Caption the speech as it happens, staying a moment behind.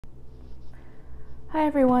Hi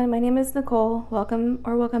everyone, my name is Nicole. Welcome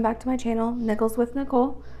back to my channel, Nickels with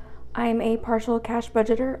Nicole. I am a partial cash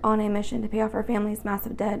budgeter on a mission to pay off our family's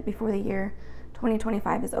massive debt before the year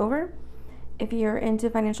 2025 is over. If you're into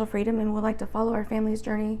financial freedom and would like to follow our family's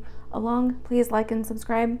journey along, please like and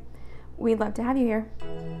subscribe. We'd love to have you here.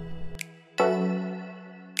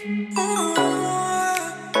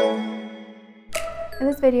 In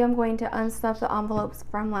this video, I'm going to unstuff the envelopes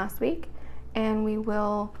from last week, and we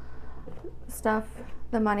will stuff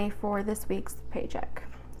the money for this week's paycheck.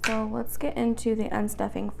 So let's get into the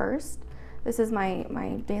unstuffing first. This is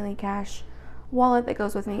my daily cash wallet that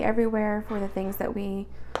goes with me everywhere for the things that we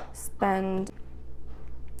spend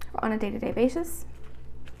on a day-to-day basis.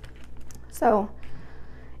 So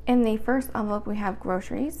in the first envelope we have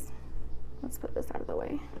groceries. Let's put this out of the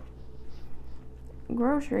way.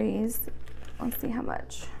 Groceries, let's see how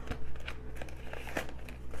much.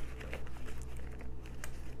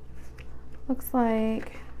 Looks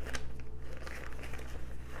like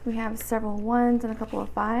we have several ones and a couple of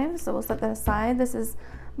fives, so we'll set that aside. This is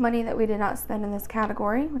money that we did not spend in this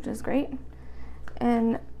category, which is great.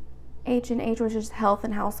 And H&H, which is health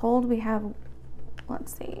and household, we have,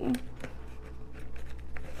 let's see,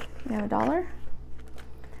 we have $1.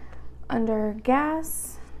 Under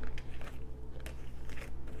gas,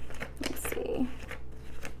 let's see,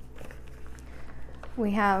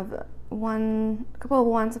 we have a couple of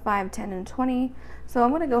ones, 5, 10, and 20. So I'm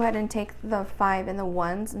going to go ahead and take the 5 and the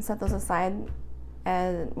ones and set those aside,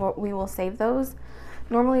 and we will save those.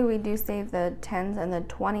 Normally we do save the 10s and the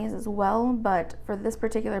 20s as well, but for this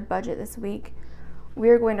particular budget this week,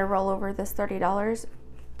 we're going to roll over this $30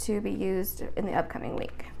 to be used in the upcoming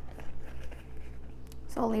week.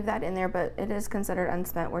 So I'll leave that in there, but it is considered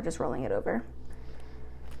unspent. We're just rolling it over.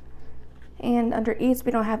 And under eats,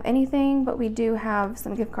 we don't have anything, but we do have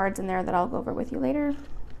some gift cards in there that I'll go over with you later.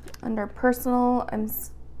 Under personal,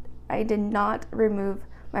 I did not remove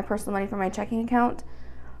my personal money from my checking account,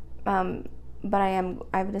 but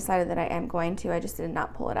I've decided that I am going to. I just did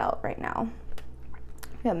not pull it out right now.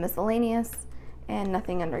 We have miscellaneous and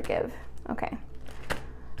nothing under give. Okay,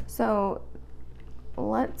 so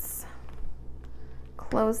let's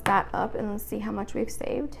close that up and let's see how much we've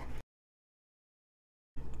saved.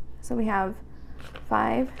 So we have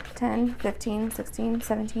 5, 10, 15, 16,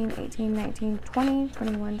 17, 18, 19, 20,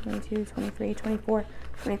 21, 22, 23, 24,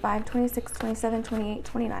 25, 26, 27, 28,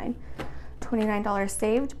 29. $29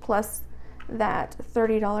 saved plus that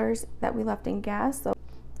 $30 that we left in gas. So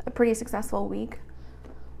a pretty successful week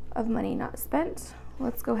of money not spent.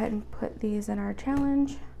 Let's go ahead and put these in our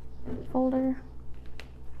challenge folder.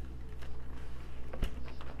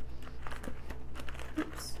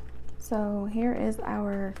 Oops. So here is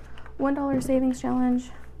our $1 savings challenge.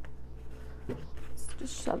 Let's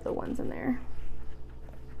just shove the ones in there.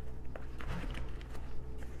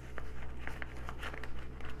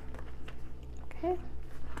 Okay,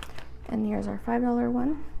 and here's our $5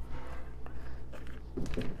 one.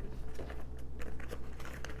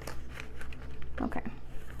 Okay,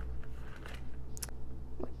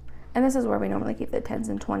 and this is where we normally keep the 10s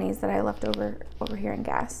and 20s that I left over here in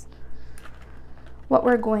gas. What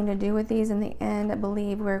we're going to do with these in the end, I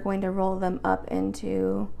believe we're going to roll them up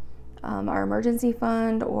into our emergency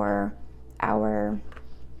fund or our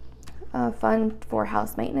fund for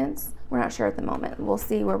house maintenance. We're not sure at the moment. We'll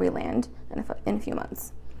see where we land in a few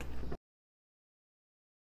months.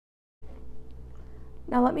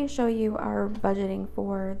 Now let me show you our budgeting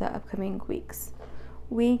for the upcoming weeks.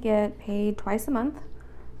 We get paid twice a month,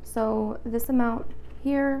 so this amount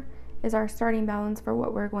here is our starting balance for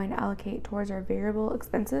what we're going to allocate towards our variable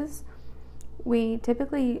expenses. We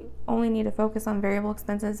typically only need to focus on variable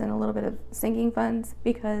expenses and a little bit of sinking funds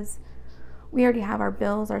because we already have our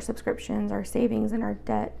bills, our subscriptions, our savings, and our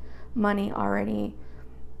debt money already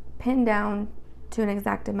pinned down to an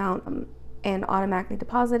exact amount and automatically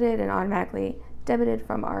deposited and automatically debited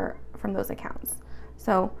from those accounts.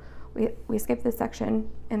 So we skip this section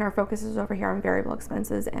and our focus is over here on variable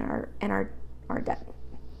expenses and our debt.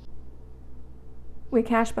 We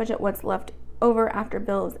cash budget what's left over after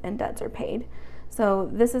bills and debts are paid. So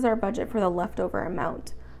this is our budget for the leftover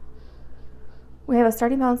amount. We have a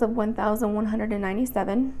starting balance of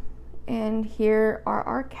 $1,197, and here are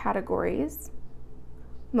our categories.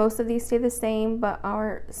 Most of these stay the same, but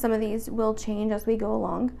some of these will change as we go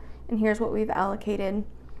along. And here's what we've allocated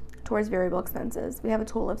towards variable expenses. We have a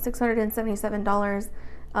total of $677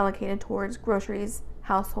 allocated towards groceries,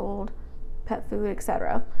 household, pet food,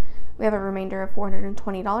 etc. We have a remainder of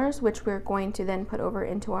 $420, which we're going to then put over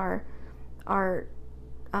into our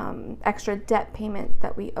extra debt payment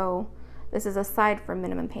that we owe. This is aside from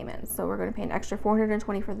minimum payments, so we're going to pay an extra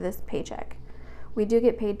 $420 for this paycheck. We do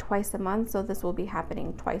get paid twice a month, so this will be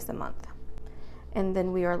happening twice a month. And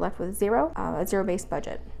then we are left with a zero-based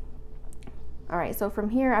budget. All right, so from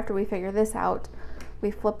here, after we figure this out,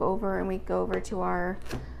 we flip over and we go over to our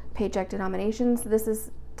paycheck denominations. This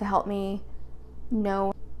is to help me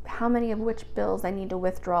know how many of which bills I need to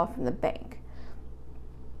withdraw from the bank.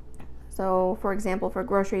 So for example, for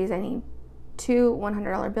groceries, I need 2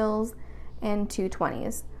 $100 bills and 2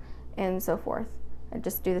 20s and so forth. I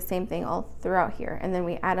just do the same thing all throughout here. And then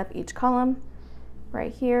we add up each column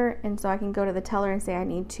right here. And so I can go to the teller and say I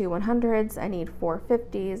need 2 100s, I need 4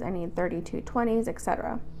 50s, I need 32 20s,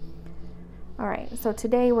 etc. All right, so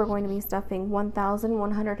today we're going to be stuffing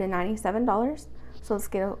 $1,197. So let's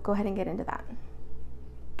go ahead and get into that.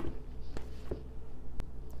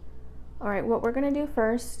 All right, what we're gonna do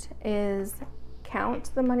first is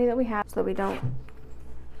count the money that we have so we don't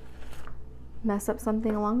mess up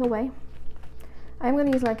something along the way. I'm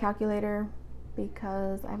gonna use my calculator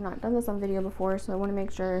because I've not done this on video before, so I wanna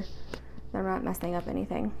make sure that I'm not messing up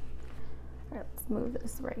anything. All right, let's move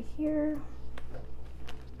this right here.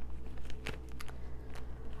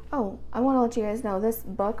 Oh, I wanna let you guys know this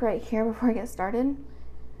book right here before I get started.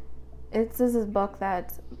 This is a book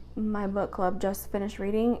that my book club just finished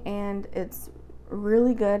reading, and it's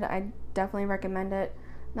really good. I definitely recommend it.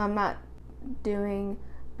 Now, I'm not doing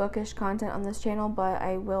bookish content on this channel, but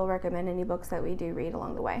I will recommend any books that we do read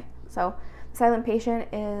along the way. So, Silent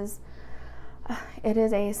Patient is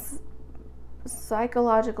a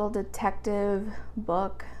psychological detective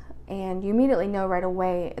book, and you immediately know right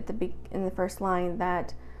away in the first line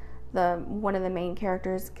that one of the main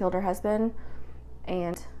characters killed her husband,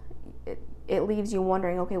 and it leaves you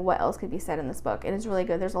wondering, okay, what else could be said in this book? And it's really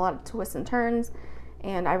good. There's a lot of twists and turns,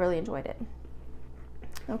 and I really enjoyed it.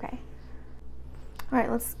 Okay. All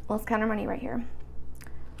right, let's count our money right here.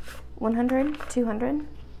 100, 200,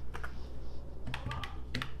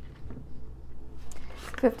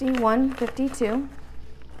 51, 52,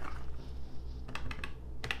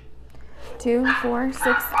 2, 4,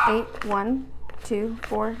 6, 8, 1, 2,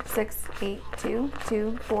 4, 6, 8, 2,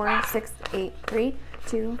 2, 4, 6, 8, 3,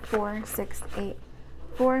 2, 4, 6, 8,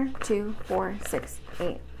 4, 2, 4, 6,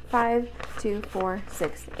 8, 5, 2, 4,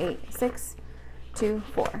 6, 8, 6, 2,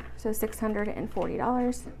 4. So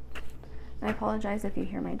 $640. I apologize if you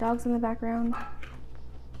hear my dogs in the background.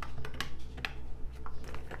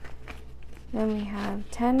 Then we have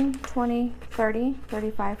 10, 20, 30,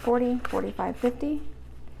 35, 40, 45, 50,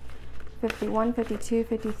 51, 52,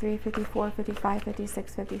 53, 54, 55,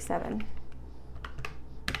 56, 57.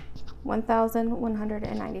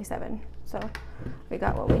 1,197. So we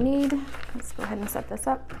got what we need. Let's go ahead and set this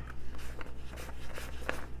up.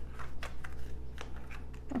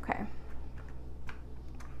 Okay.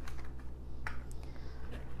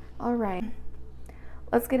 All right.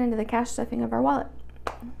 Let's get into the cash stuffing of our wallet.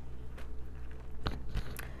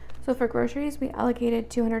 So for groceries, we allocated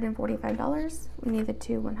 $245. We need the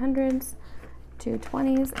 2 100s, 2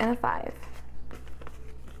 20s, and a 5.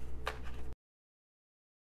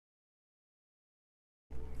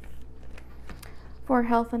 For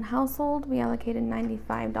health and household, we allocated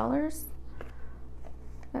 $95.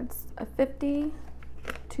 That's a 50,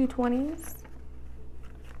 2 20s,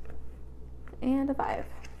 and a 5.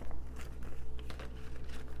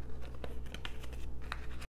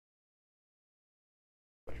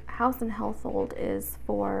 House and household is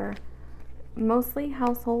for mostly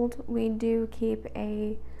household. We do keep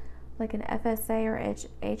an FSA or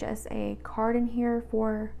HSA card in here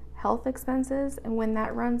for health expenses, and when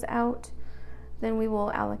that runs out, then we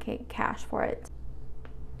will allocate cash for it.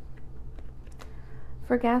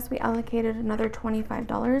 For gas, we allocated another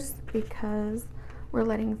 $25 because we're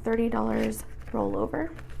letting $30 roll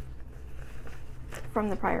over from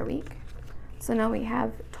the prior week. So now we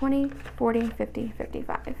have 20, 40, 50,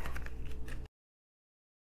 55.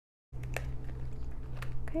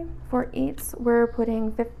 Okay, for eats, we're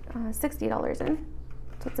putting $60 in.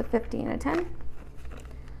 So it's a 50 and a 10.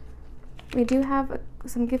 We do have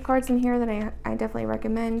some gift cards in here that I definitely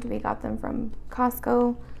recommend. We got them from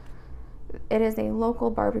Costco. It is a local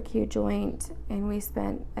barbecue joint, and we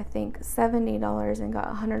spent, I think, $70 and got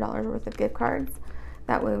 $100 worth of gift cards.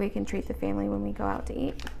 That way we can treat the family when we go out to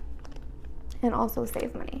eat and also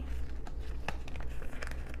save money.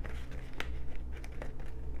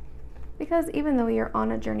 Because even though you're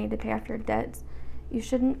on a journey to pay off your debts, you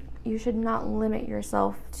should not limit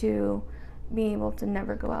yourself to being able to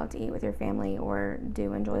never go out to eat with your family or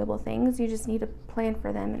do enjoyable things. You just need to plan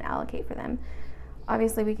for them and allocate for them.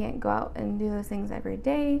 Obviously, we can't go out and do those things every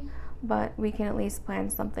day, but we can at least plan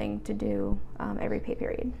something to do every pay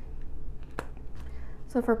period.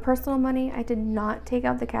 So for personal money, I did not take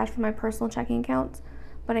out the cash from my personal checking account,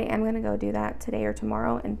 but I am going to go do that today or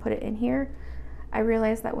tomorrow and put it in here. I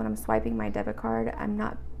realized that when I'm swiping my debit card, I'm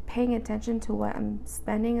not paying attention to what I'm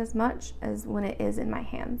spending as much as when it is in my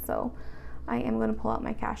hand. So I am going to pull out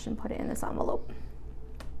my cash and put it in this envelope.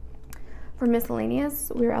 For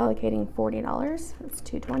miscellaneous, we're allocating $40. It's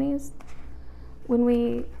 220s. When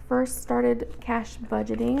we first started cash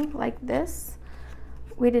budgeting like this,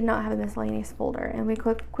 we did not have a miscellaneous folder, and we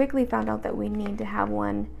quickly found out that we need to have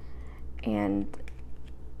one. And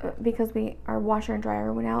because our washer and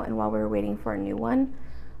dryer went out, and while we were waiting for a new one,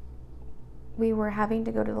 we were having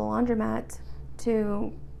to go to the laundromat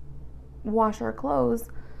to wash our clothes,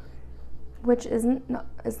 which it's not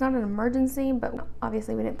an emergency, but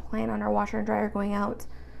obviously we didn't plan on our washer and dryer going out,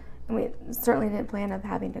 and we certainly didn't plan on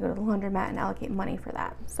having to go to the laundromat and allocate money for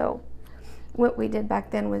that. So what we did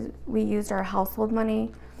back then was we used our household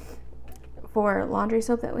money for laundry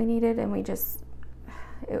soap that we needed, and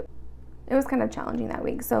it was kind of challenging that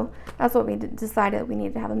week. So that's what we decided. We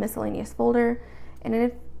needed to have a miscellaneous folder, and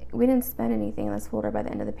if we didn't spend anything in this folder by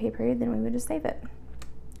the end of the pay period, then we would just save it.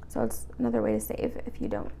 So it's another way to save if you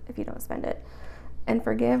don't spend it. And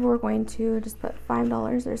for give, we're going to just put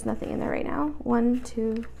 $5. There's nothing in there right now. 1,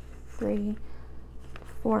 2, 3,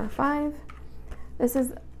 4, 5. This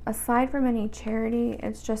is aside from any charity.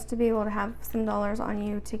 It's just to be able to have some dollars on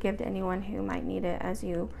you to give to anyone who might need it as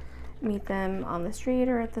you meet them on the street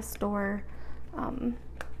or at the store.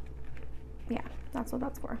 Yeah, that's what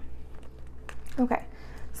that's for. Okay,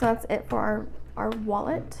 so that's it for our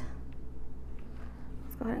wallet.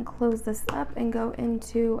 Let's go ahead and close this up and go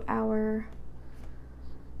into our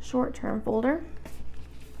short-term folder.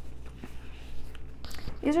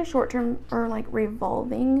 These are short-term or like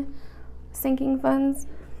revolving sinking funds.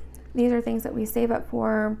 These are things that we save up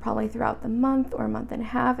for probably throughout the month or a month and a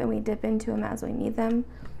half, and we dip into them as we need them.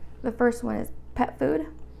 The first one is pet food.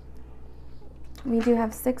 We do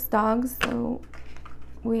have 6 dogs, so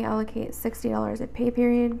we allocate $60 a pay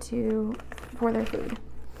period for their food.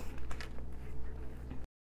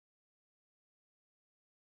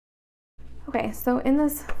 Okay, so in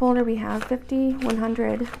this folder we have 50,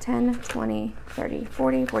 100, 10, 20, 30,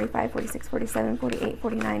 40, 45, 46, 47, 48,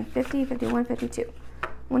 49, 50, 51, 52.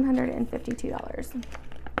 $152.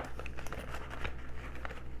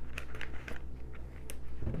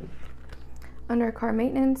 Under car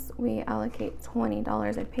maintenance, we allocate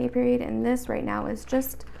 $20 a pay period, and this right now is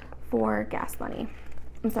just for gas money.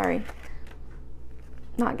 I'm sorry,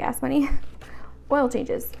 not gas money, oil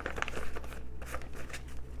changes.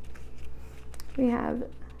 We have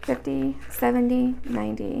 50, 70,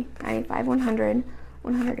 90, 95, 100,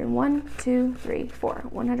 101, 2, 3, 4,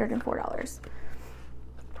 $104.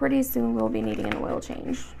 Pretty soon we'll be needing an oil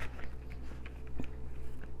change.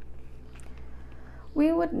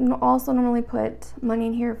 We would also normally put money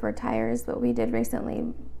in here for tires, but we did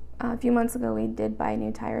recently, a few months ago, we did buy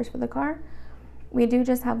new tires for the car. We do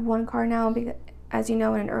just have one car now because, as you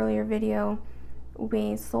know, in an earlier video,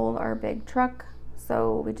 we sold our big truck.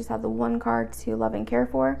 So we just have the one car to love and care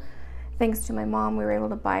for. Thanks to my mom, we were able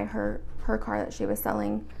to buy her car that she was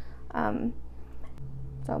selling.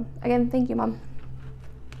 So again, thank you, Mom.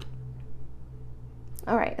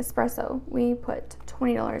 All right, espresso. We put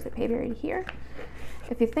 $20 a pay period here.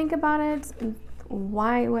 If you think about it,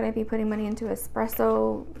 why would I be putting money into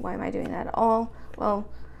espresso? Why am I doing that at all? Well,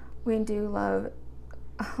 we do love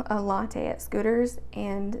a latte at Scooters,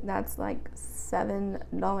 and that's like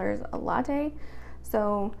 $7 a latte.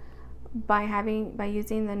 So by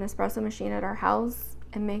using the Nespresso machine at our house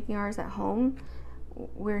and making ours at home,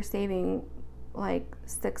 we're saving like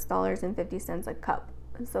 $6.50 a cup.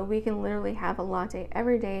 So we can literally have a latte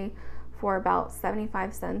every day for about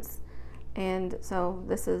 75 cents. And so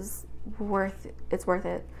this is worth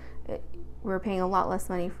it. We're paying a lot less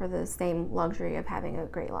money for the same luxury of having a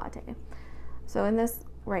great latte. So in this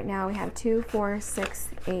right now we have 2, 4, 6,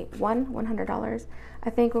 8, $100. I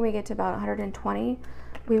think when we get to about 120,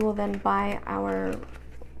 we will then buy our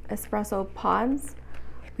espresso pods.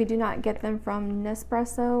 We do not get them from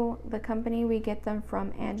Nespresso, the company. We get them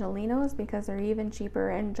from Angelino's because they're even cheaper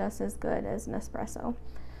and just as good as Nespresso.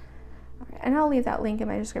 And I'll leave that link in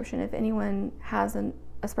my description if anyone has an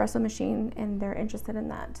espresso machine and they're interested in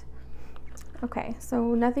that. Okay,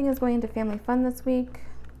 so nothing is going into family fun this week.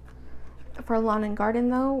 For lawn and garden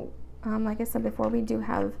though, like I said before, we do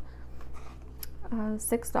have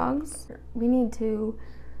 6 dogs. We need to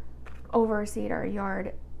overseed our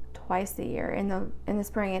yard twice a year, in the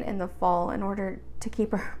spring and in the fall, in order to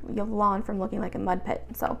keep our lawn from looking like a mud pit.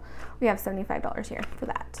 So we have $75 here for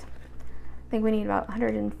that. I think we need about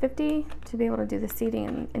 $150 to be able to do the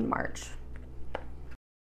seeding in March.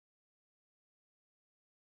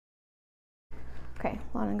 Okay,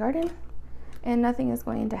 lawn and garden. And nothing is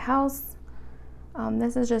going into house.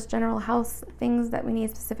 This is just general house things that we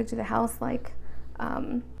need specific to the house, like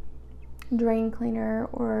drain cleaner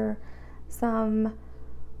or some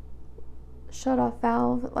shut-off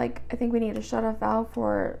valve. Like, I think we need a shut-off valve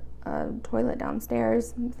for a toilet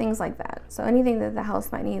downstairs, things like that. So anything that the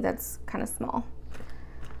house might need that's kind of small.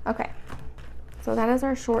 Okay, so that is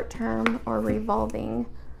our short-term or revolving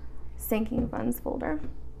sinking funds folder.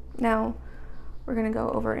 Now we're going to go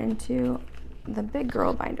over into the big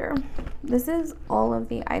girl binder. This is all of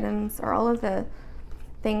the items or all of the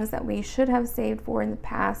things that we should have saved for in the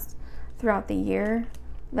past throughout the year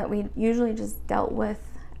that we usually just dealt with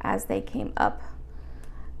as they came up,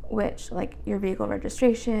 which, like your vehicle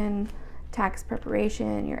registration, tax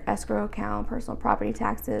preparation, your escrow account, personal property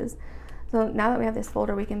taxes. So now that we have this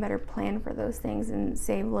folder, we can better plan for those things and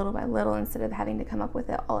save little by little instead of having to come up with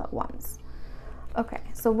it all at once. Okay,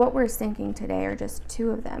 so what we're sinking today are just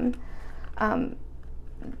two of them.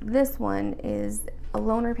 This one is a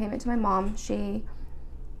loan repayment to my mom. She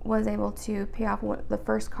was able to pay off the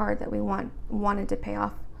first card that we wanted to pay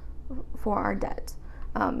off for our debt.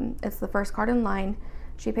 It's the first card in line.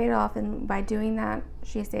 She paid it off, and by doing that,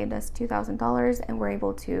 she saved us $2,000, and we're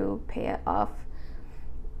able to pay it off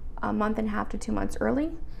a month and a half to 2 months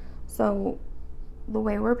early. So the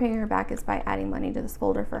way we're paying her back is by adding money to this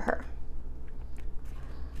folder for her.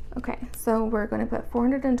 Okay, so we're going to put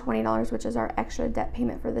 $420, which is our extra debt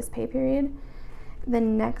payment for this pay period. The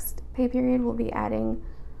next pay period will be adding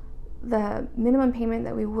the minimum payment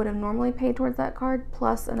that we would have normally paid towards that card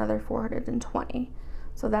plus another $420.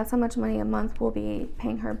 So that's how much money a month we'll be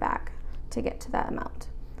paying her back to get to that amount.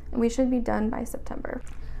 And we should be done by September.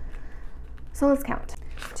 So let's count.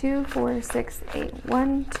 2, 4, 6, 8,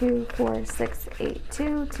 1, 2, 4, 6, 8,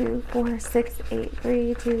 2, 2, 4, 6, 8,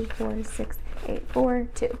 3, 2, 4, 6, 8, 4,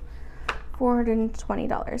 2.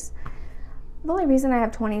 $420. The only reason I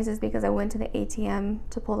have 20s is because I went to the ATM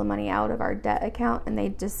to pull the money out of our debt account and they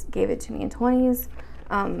just gave it to me in 20s.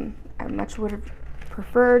 I much would have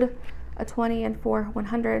preferred a 20 and 4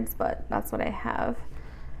 100s, but that's what I have.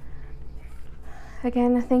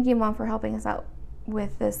 Again, thank you, Mom, for helping us out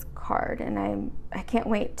with this card, and I can't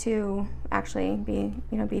wait to actually be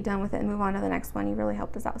done with it and move on to the next one. You really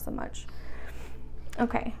helped us out so much.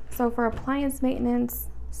 Okay, so for appliance maintenance,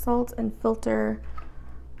 salt and filter,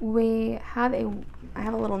 I have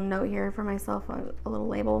a little note here for myself, a little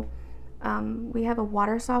label. We have a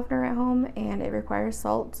water softener at home and it requires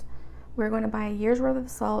salt. We're going to buy a year's worth of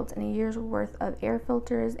salt and a year's worth of air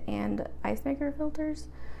filters and ice maker filters.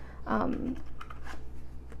 And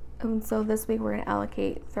so this week we're going to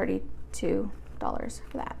allocate $32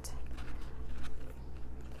 for that.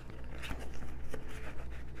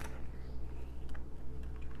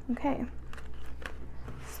 Okay,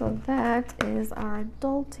 so that is our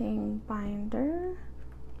adulting binder.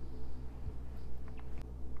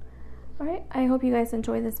 Alright, I hope you guys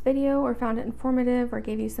enjoyed this video or found it informative or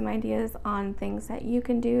gave you some ideas on things that you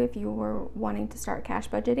can do if you were wanting to start cash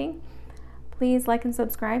budgeting. Please like and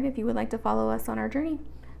subscribe if you would like to follow us on our journey.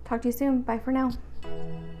 Talk to you soon. Bye for now.